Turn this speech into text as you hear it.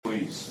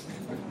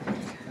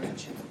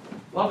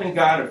Loving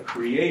God of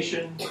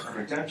creation, of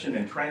redemption,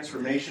 and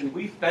transformation,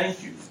 we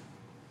thank you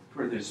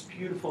for this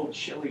beautiful,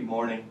 chilly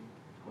morning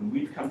when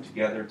we've come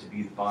together to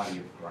be the body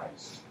of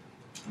Christ.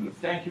 We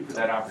thank you for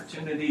that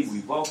opportunity.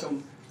 We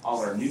welcome all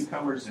our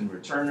newcomers and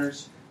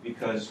returners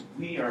because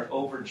we are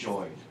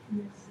overjoyed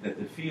that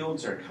the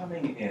fields are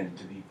coming in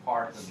to be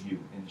part of you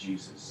in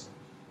Jesus.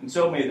 And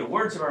so may the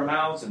words of our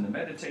mouths and the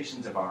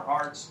meditations of our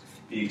hearts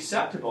be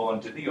acceptable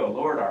unto thee, O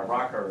Lord, our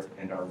rock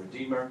and our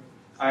Redeemer,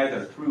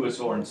 either through us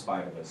or in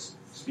spite of us.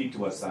 Speak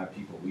to us, thy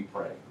people, we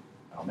pray.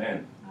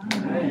 Amen.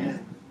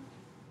 Amen.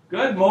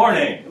 Good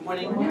morning. Good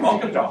morning.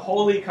 Welcome to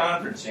Holy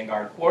Conferencing,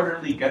 our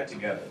quarterly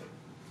get-together.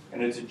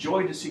 And it's a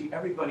joy to see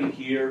everybody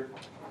here,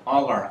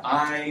 all our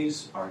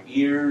eyes, our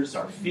ears,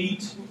 our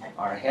feet,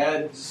 our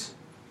heads.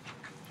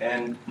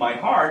 And my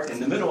heart,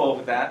 in the middle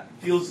of that,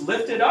 feels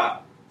lifted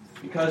up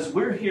because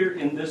we're here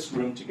in this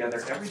room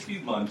together every few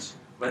months,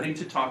 ready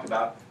to talk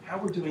about how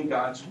we're doing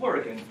God's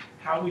work and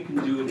how we can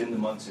do it in the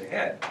months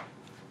ahead.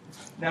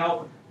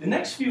 Now, the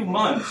next few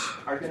months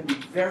are going to be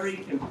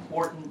very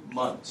important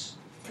months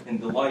in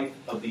the life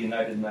of the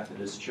United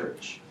Methodist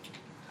Church.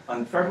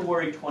 On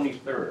February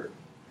 23rd,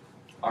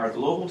 our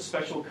global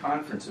special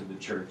conference of the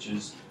church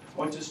is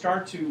going to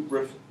start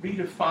to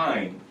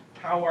redefine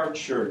how our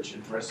church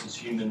addresses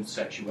human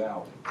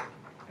sexuality.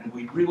 And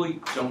we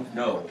really don't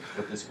know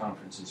what this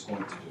conference is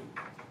going to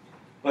do.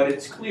 But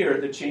it's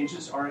clear that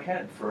changes are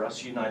ahead for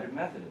us United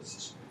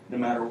Methodists, no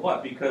matter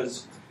what,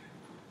 because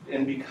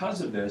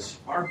of this,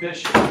 our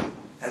bishop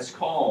has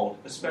called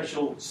a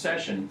special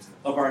session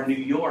of our New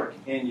York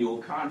annual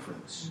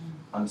conference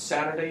on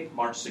Saturday,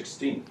 March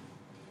 16th.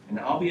 And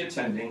I'll be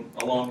attending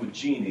along with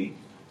Jeannie,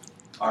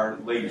 our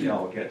lady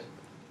delegate,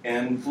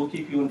 and we'll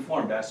keep you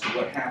informed as to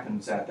what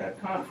happens at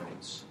that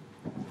conference.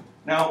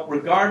 Now,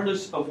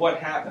 regardless of what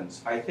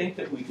happens, I think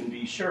that we can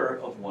be sure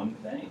of one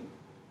thing.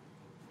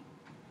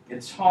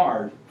 It's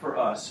hard for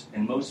us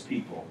and most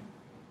people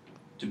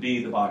to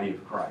be the body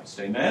of Christ.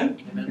 Amen?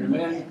 Amen.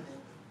 Amen.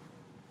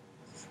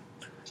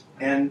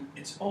 And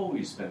it's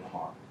always been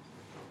hard.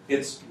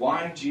 It's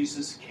why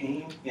Jesus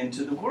came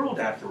into the world,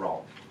 after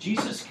all.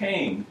 Jesus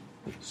came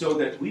so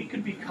that we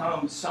could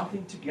become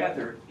something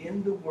together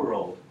in the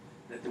world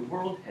that the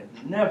world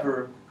had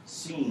never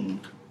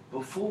seen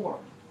before.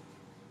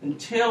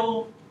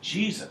 Until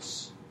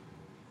Jesus,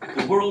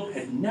 the world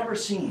had never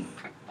seen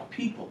a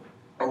people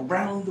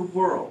around the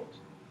world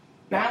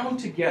bound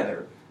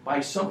together by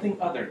something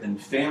other than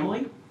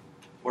family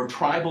or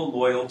tribal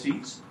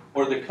loyalties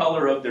or the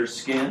color of their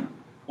skin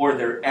or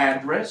their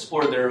address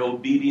or their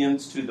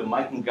obedience to the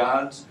might and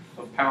gods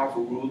of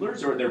powerful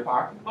rulers or their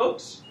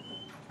pocketbooks.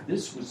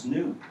 This was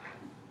new.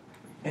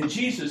 And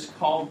Jesus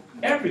called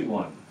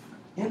everyone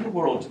in the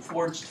world to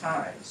forge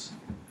ties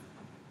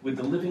with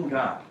the living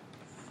God,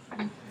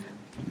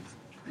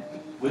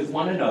 with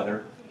one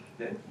another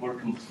that were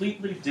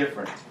completely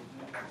different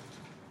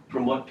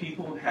from what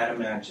people had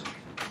imagined.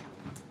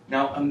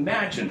 Now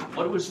imagine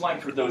what it was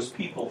like for those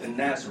people in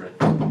Nazareth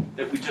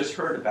that we just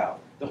heard about,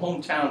 the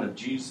hometown of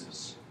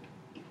Jesus.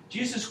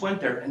 Jesus went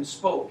there and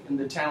spoke in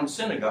the town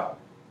synagogue,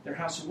 their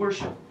house of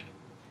worship.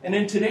 And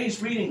in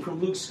today's reading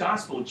from Luke's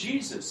Gospel,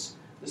 Jesus,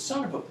 the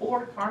son of a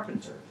poor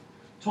carpenter,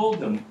 told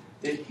them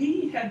that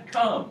he had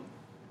come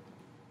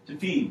to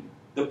feed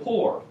the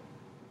poor,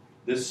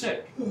 the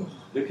sick,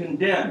 the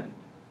condemned,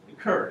 the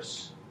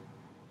cursed.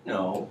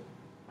 No,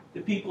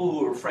 the people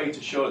who were afraid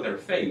to show their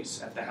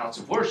face at the house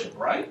of worship,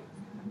 right?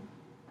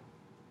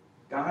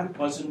 God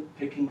wasn't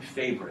picking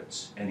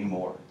favorites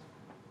anymore.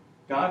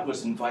 God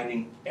was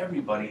inviting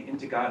everybody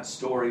into God's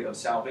story of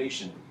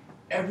salvation.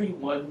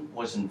 Everyone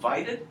was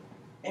invited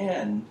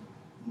and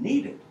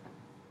needed.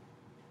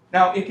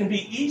 Now, it can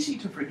be easy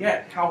to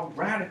forget how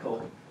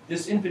radical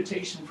this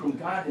invitation from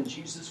God and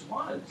Jesus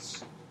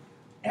was.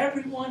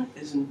 Everyone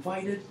is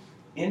invited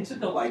into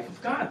the life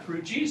of God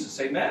through Jesus.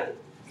 Amen?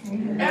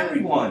 Amen.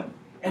 Everyone.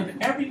 And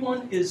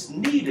everyone is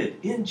needed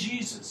in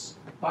Jesus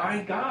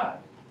by God.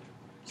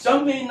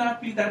 Some may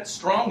not be that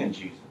strong in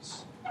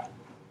Jesus.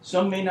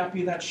 Some may not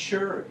be that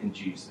sure in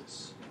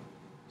Jesus.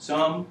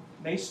 Some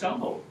may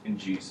stumble in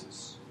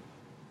Jesus.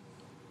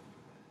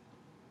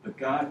 But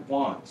God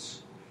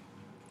wants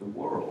the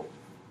world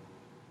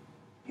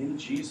in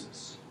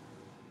Jesus.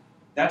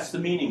 That's the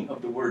meaning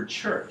of the word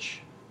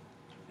church.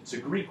 It's a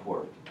Greek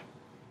word.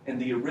 And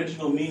the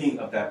original meaning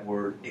of that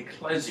word,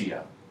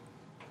 ecclesia,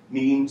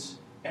 means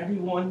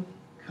everyone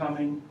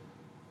coming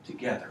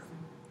together,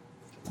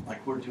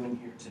 like we're doing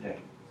here today.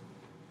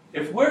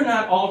 If we're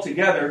not all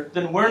together,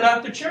 then we're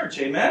not the church.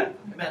 Amen?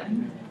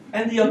 Amen.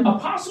 And the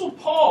Apostle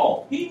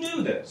Paul, he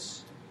knew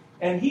this.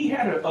 And he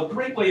had a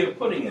great way of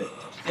putting it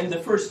in the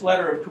first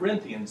letter of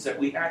Corinthians that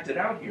we acted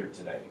out here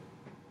today.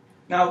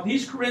 Now,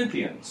 these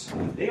Corinthians,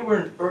 they were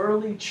an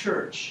early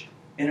church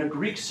in a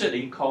Greek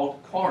city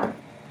called Corinth.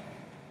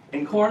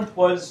 And Corinth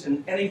was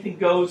an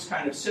anything-goes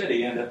kind of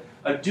city and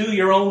a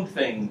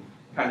do-your-own-thing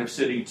kind of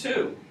city,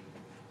 too.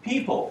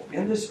 People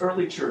in this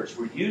early church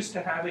were used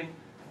to having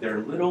their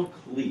little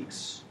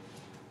cliques,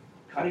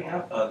 cutting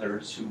out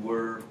others who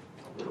were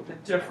a little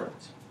bit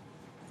different.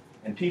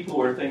 And people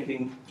were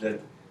thinking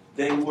that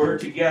they were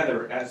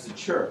together as the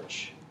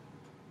church,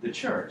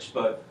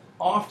 but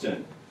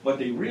often what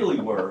they really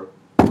were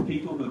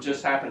people who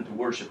just happened to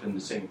worship in the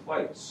same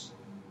place.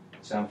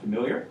 Sound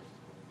familiar?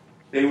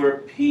 They were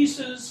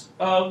pieces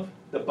of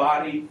the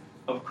body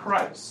of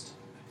Christ,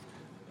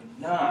 but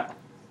not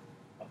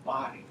a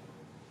body.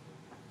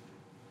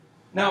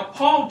 Now,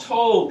 Paul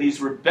told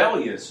these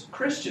rebellious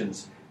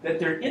Christians that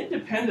their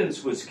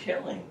independence was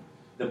killing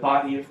the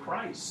body of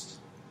Christ.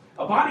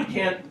 A body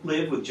can't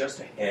live with just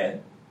a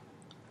head,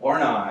 or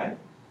an eye,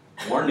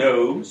 or a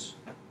nose,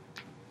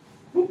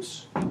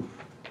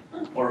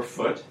 or a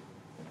foot.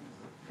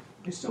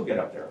 You still get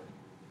up there.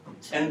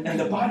 And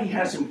the body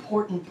has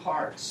important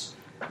parts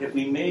that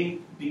we may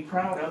be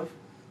proud of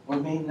or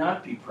may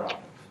not be proud of.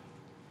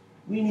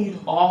 We need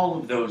all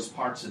of those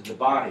parts of the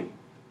body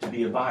to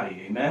be a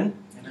body. Amen?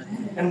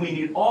 Amen. And we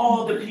need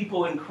all the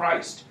people in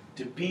Christ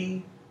to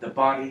be the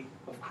body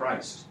of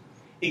Christ.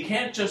 It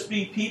can't just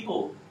be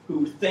people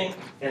who think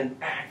and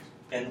act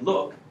and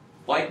look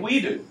like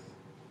we do.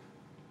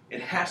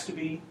 It has to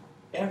be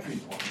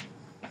everyone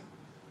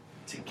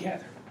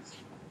together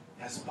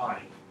as a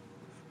body.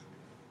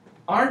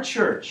 Our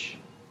church,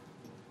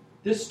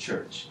 this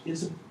church,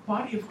 is a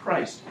body of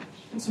Christ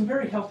in some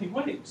very healthy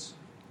ways.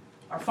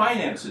 Our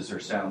finances are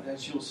sound,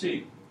 as you'll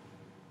see.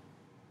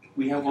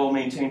 We have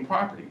well-maintained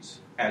properties,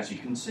 as you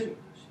can see.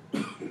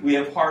 We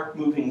have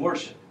heart-moving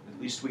worship. At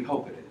least we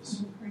hope it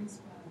is. Praise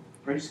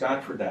God. Praise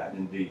God for that,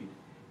 indeed.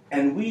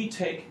 And we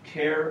take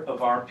care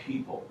of our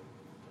people,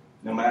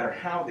 no matter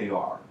how they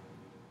are.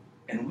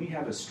 And we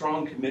have a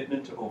strong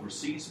commitment to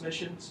overseas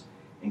missions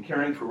and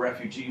caring for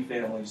refugee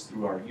families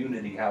through our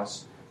Unity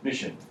House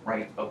mission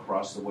right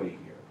across the way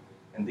here.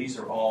 And these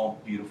are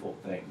all beautiful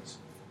things.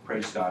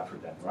 Praise God for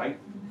them, right?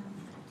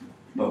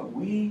 But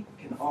we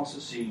can also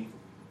see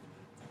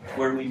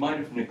where we might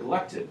have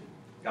neglected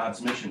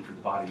God's mission for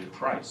the body of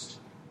Christ,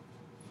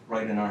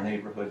 right in our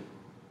neighborhood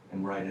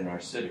and right in our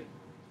city,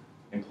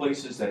 in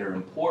places that are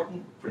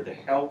important for the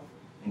health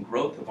and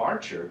growth of our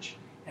church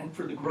and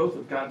for the growth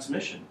of God's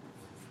mission.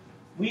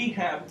 We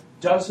have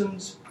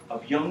dozens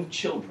of young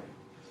children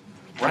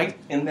right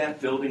in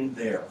that building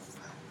there.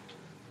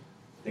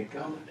 They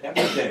come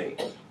every day,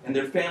 and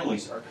their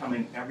families are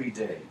coming every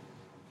day.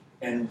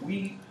 And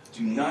we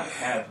do not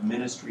have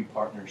ministry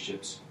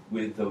partnerships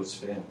with those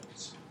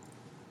families.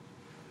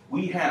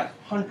 We have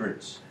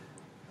hundreds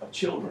of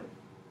children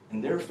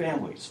and their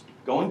families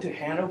going to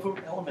Hanover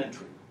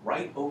Elementary,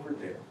 right over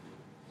there.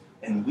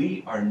 And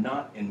we are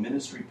not in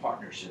ministry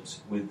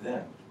partnerships with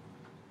them.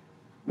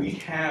 We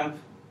have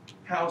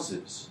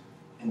houses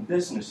and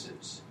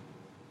businesses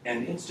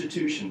and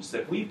institutions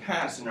that we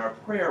pass in our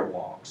prayer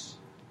walks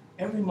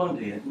every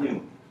Monday at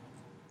noon.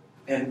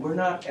 And we're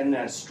not in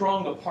as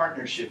strong a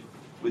partnership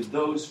with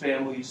those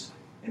families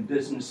and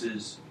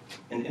businesses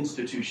and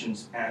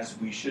institutions as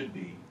we should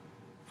be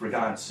for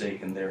God's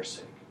sake and their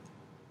sake.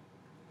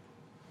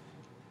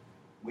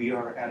 We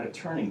are at a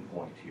turning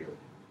point here,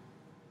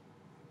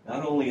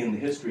 not only in the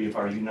history of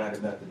our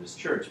United Methodist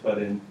Church, but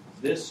in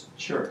this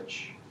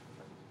church,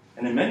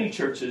 and in many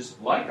churches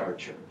like our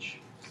church.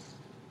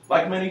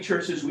 Like many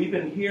churches, we've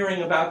been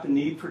hearing about the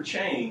need for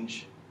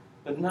change,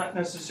 but not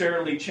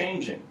necessarily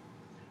changing.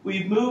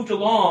 We've moved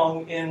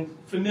along in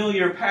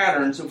familiar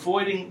patterns,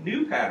 avoiding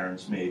new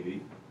patterns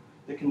maybe,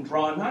 that can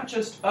draw not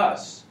just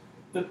us,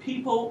 but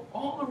people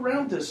all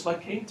around us,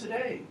 like came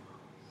today,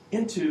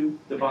 into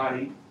the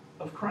body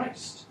of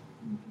Christ.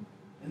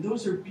 And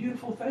those are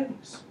beautiful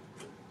things.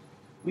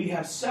 We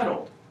have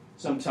settled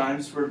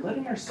sometimes for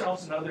letting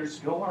ourselves and others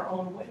go our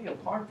own way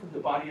apart from the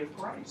body of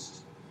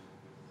Christ.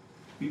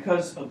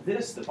 Because of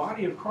this, the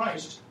body of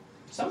Christ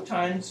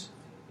sometimes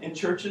in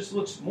churches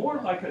looks more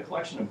like a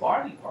collection of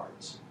body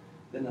parts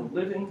than a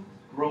living,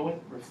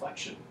 growing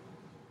reflection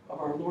of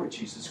our Lord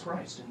Jesus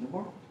Christ in the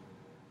world.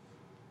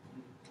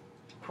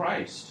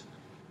 Christ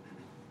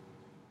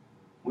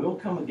will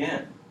come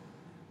again,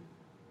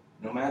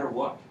 no matter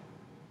what.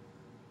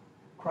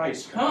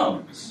 Christ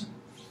comes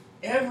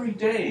every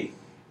day,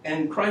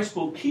 and Christ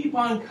will keep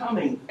on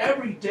coming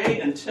every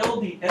day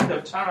until the end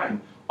of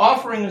time,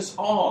 offering us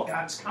all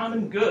God's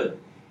common good,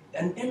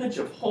 an image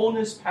of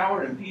wholeness,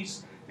 power, and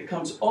peace that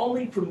comes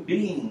only from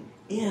being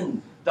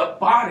in the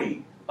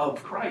body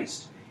of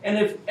Christ. And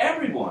if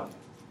everyone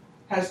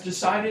has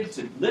decided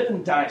to live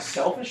and die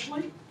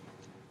selfishly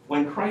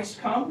when Christ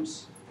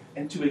comes,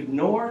 and to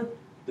ignore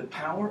the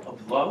power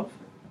of love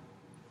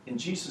in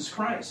Jesus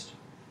Christ,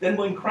 then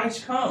when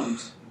Christ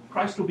comes,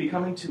 Christ will be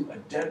coming to a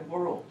dead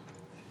world,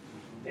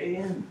 day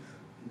in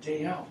and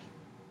day out.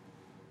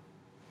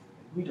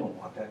 And we don't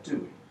want that, do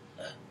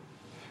we?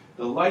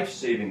 The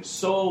life-saving,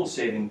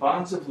 soul-saving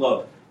bonds of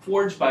love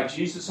forged by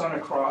Jesus on a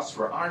cross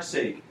for our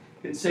sake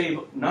can save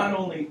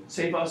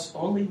us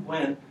only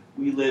when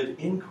we live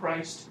in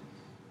Christ,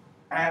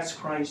 as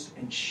Christ,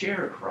 and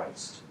share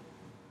Christ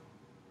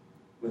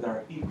with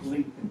our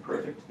equally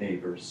imperfect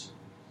neighbors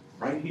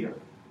right here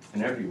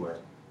and everywhere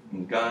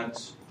in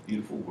God's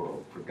beautiful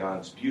world for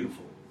God's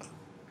beautiful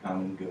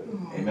common good.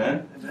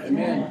 Amen?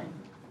 Amen.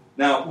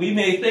 Now, we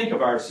may think to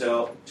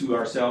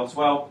ourselves,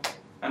 well,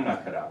 I'm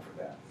not cut out for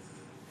that.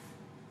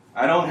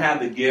 I don't have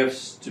the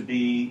gifts to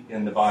be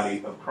in the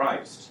body of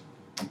Christ.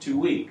 I'm too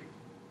weak.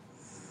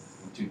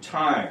 I'm too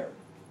tired.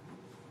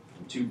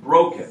 I'm too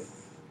broken.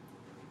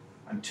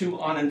 I'm too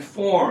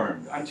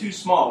uninformed. I'm too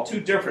small,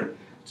 too different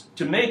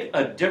to make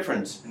a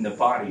difference in the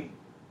body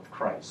of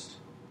Christ.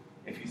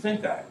 If you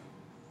think that,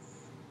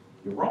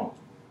 you're wrong.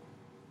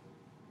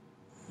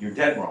 You're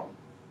dead wrong.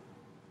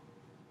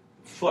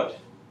 The foot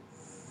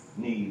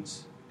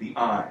needs the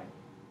eye.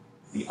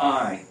 The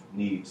eye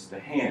needs the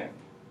hand.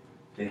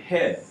 The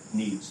head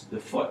needs the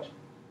foot.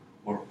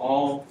 We're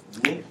all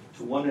linked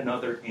to one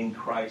another in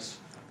Christ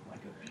like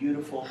a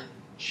beautiful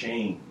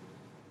chain.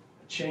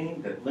 A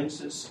chain that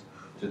links us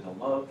to the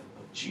love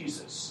of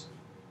Jesus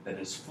that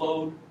has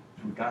flowed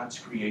through God's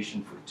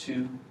creation for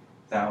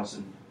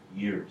 2,000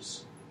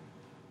 years.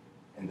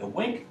 And the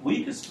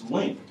weakest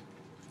link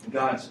in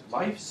God's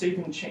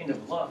life-saving chain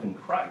of love in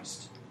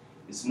Christ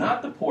is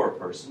not the poor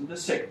person, the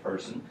sick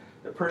person,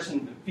 the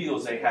person that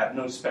feels they have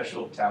no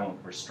special talent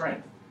or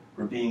strength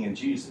for being in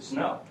Jesus.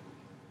 No.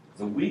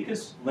 The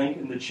weakest link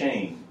in the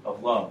chain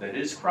of love that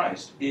is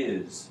Christ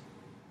is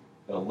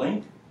the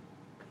link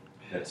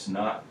that's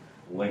not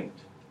linked.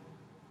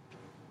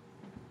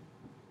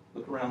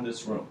 Look around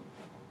this room.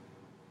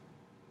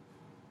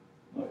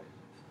 Look.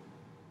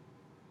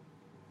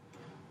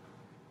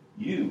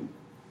 You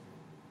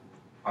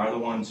are the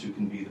ones who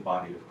can be the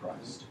body of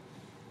Christ.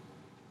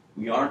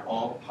 We aren't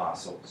all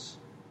apostles,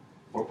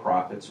 or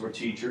prophets, or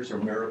teachers, or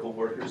miracle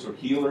workers, or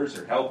healers,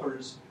 or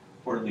helpers,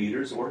 or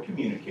leaders, or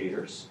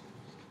communicators.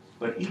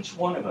 But each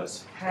one of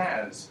us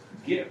has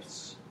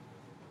gifts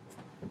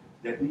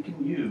that we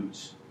can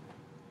use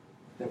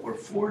that were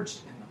forged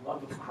in the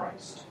love of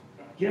Christ.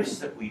 Gifts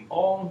that we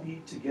all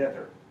need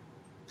together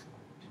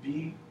to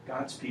be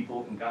God's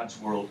people in God's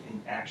world in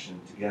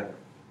action together.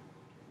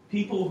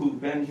 People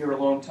who've been here a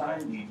long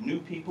time need new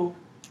people.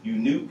 You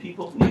new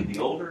people need the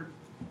older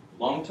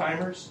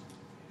long-timers.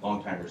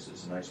 Long-timers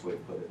is a nice way to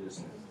put it,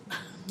 isn't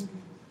it?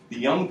 The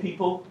young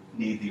people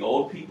need the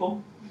old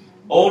people.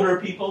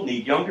 Older people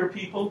need younger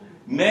people.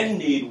 Men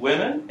need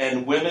women,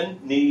 and women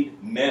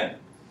need men.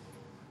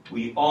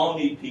 We all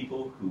need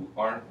people who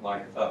aren't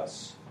like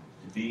us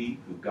to be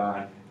who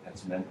God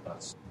has meant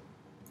us.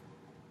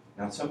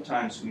 Now,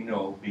 sometimes we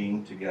know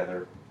being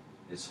together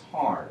is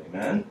hard.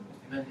 Amen?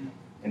 Amen.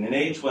 In an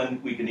age when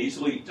we can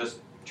easily just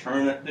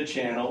turn the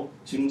channel,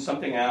 tune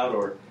something out,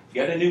 or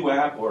get a new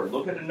app, or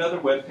look at another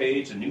web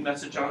page, a new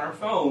message on our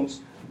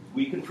phones,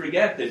 we can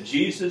forget that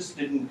Jesus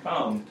didn't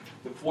come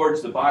to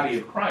forge the body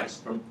of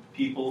Christ from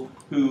people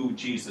who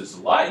Jesus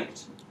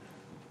liked,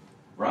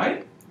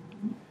 right?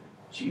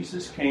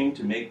 Jesus came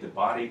to make the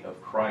body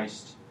of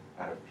Christ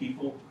out of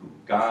people who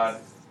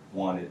God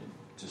wanted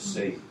to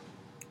save,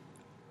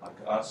 like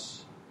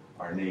us,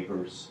 our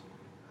neighbors,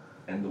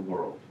 and the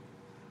world.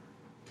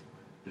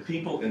 The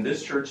people in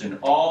this church and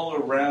all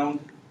around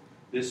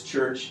this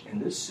church in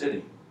this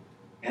city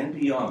and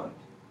beyond,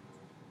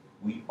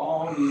 we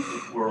all need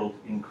the world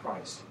in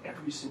Christ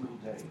every single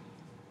day.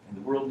 And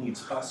the world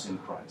needs us in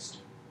Christ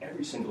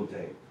every single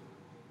day.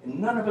 And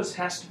none of us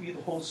has to be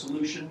the whole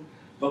solution,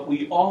 but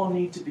we all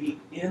need to be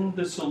in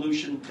the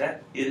solution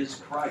that is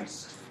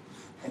Christ.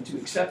 And to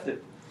accept the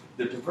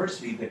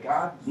diversity that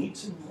God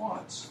needs and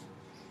wants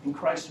in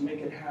Christ to make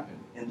it happen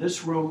in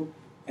this room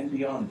and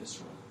beyond this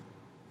room.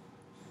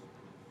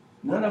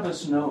 None of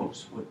us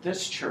knows what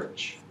this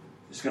church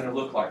is going to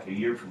look like a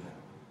year from now.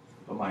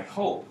 But my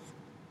hope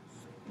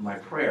and my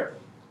prayer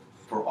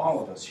for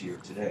all of us here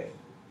today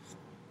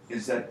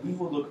is that we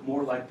will look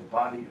more like the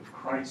body of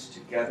Christ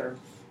together,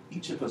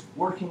 each of us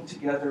working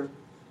together,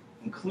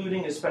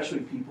 including especially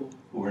people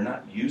who are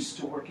not used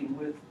to working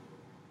with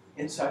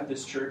inside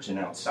this church and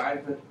outside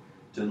of it,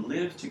 to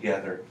live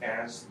together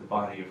as the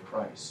body of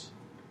Christ.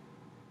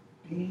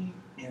 Be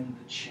in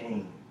the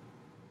chain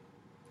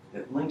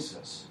that links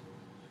us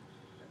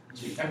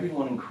to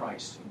everyone in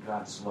Christ and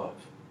God's love.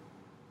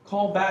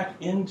 Call back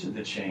into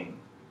the chain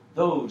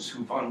those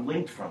who've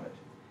unlinked from it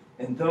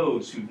and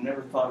those who've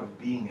never thought of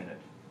being in it.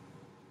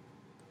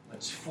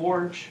 Let's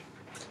forge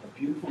a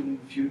beautiful new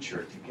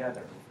future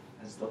together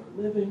as the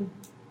living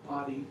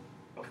body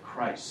of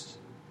Christ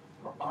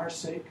for our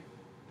sake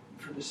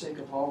and for the sake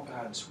of all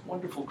God's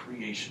wonderful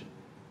creation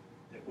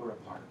that we're a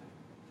part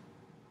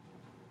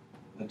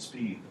of. Let's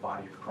be the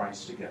body of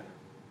Christ together.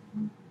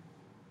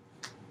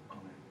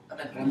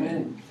 Amen.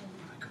 Amen.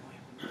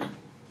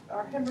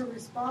 Our hymn of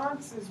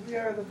response is "We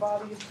Are the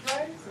Body of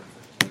Christ."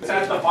 It's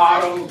at the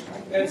bottom.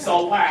 It's the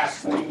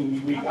last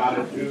thing we got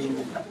to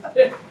do.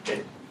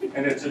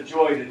 And it's a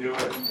joy to do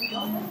it.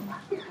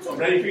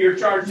 Ready for your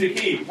charge to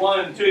keep.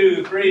 1,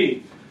 2,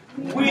 3.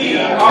 We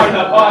are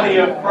the body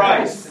of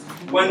Christ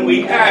when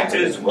we act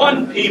as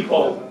one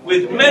people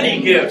with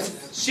many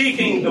gifts,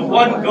 seeking the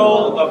one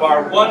goal of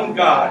our one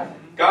God,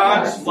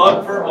 God's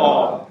love for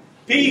all.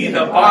 Be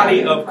the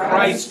body of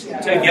Christ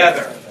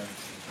together.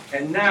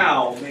 And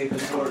now, may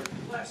the Lord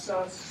bless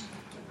us,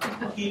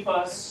 keep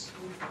us.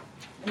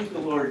 May the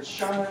Lord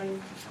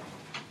shine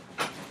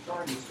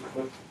heart is to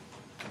put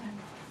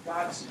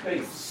God's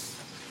face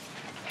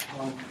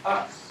on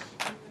us.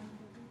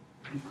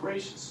 Be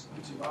gracious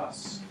unto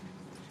us.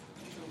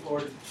 The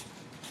Lord,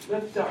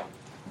 lift up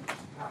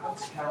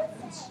God's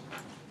countenance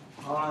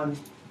on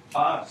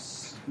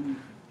us.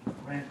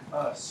 Grant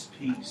us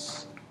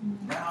peace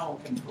now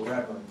and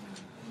forever.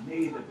 And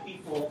may the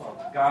people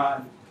of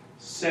God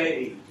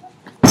say,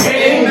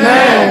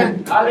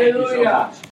 Amen. Hallelujah.